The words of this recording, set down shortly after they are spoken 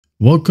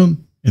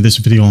Welcome. In this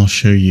video, I'll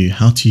show you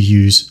how to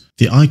use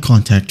the eye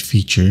contact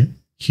feature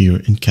here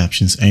in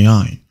Captions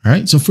AI. All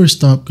right, so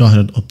first up, go ahead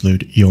and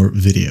upload your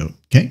video.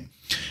 Okay,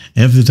 I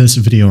have this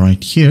video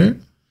right here.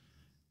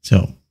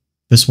 So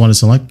this one is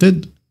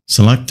selected.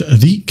 Select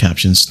the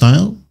caption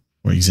style,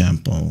 for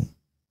example,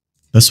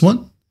 this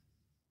one.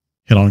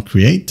 Hit on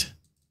create.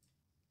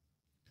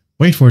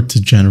 Wait for it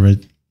to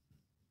generate.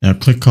 Now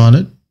click on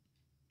it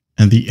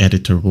and the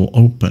editor will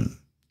open.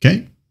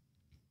 Okay.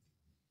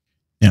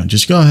 Now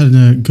just go ahead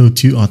and go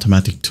to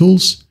automatic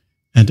tools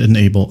and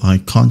enable eye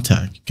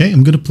contact. Okay,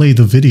 I'm going to play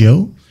the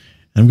video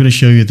and I'm going to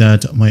show you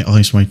that my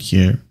eyes right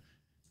here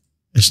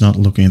is not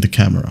looking at the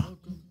camera.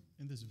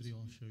 In this video,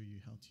 I'll show you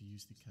how to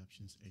use the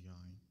Captions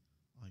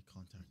AI eye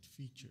contact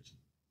feature.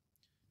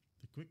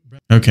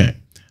 Okay,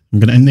 I'm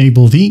going to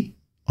enable the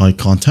eye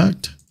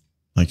contact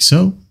like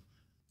so.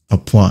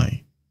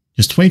 Apply.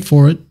 Just wait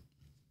for it.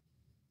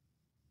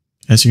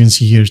 As you can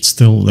see here, it's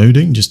still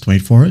loading. Just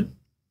wait for it.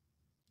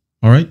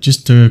 All right,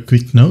 just a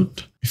quick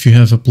note. If you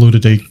have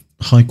uploaded a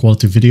high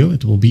quality video,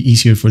 it will be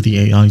easier for the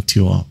AI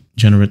to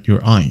generate your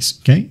eyes,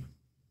 okay?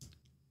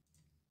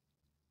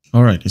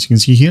 All right, as you can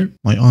see here,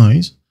 my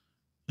eyes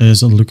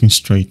is looking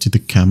straight to the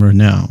camera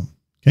now,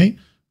 okay? I'm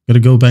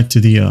gonna go back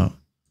to the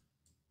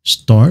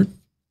start.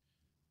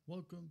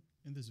 Welcome.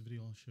 In this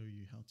video, I'll show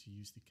you how to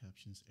use the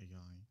Captions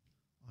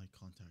AI eye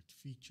contact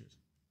feature.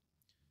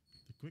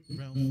 The quick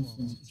brown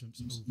fox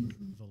jumps over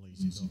the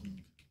lazy dog.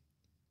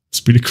 It's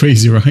pretty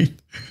crazy, right?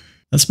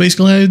 That's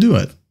basically how you do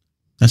it.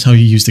 That's how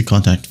you use the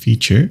contact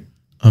feature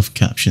of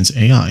Captions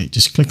AI.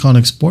 Just click on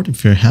export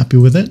if you're happy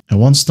with it. And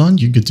once done,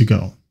 you're good to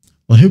go.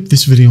 Well, I hope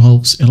this video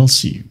helps and I'll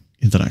see you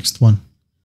in the next one.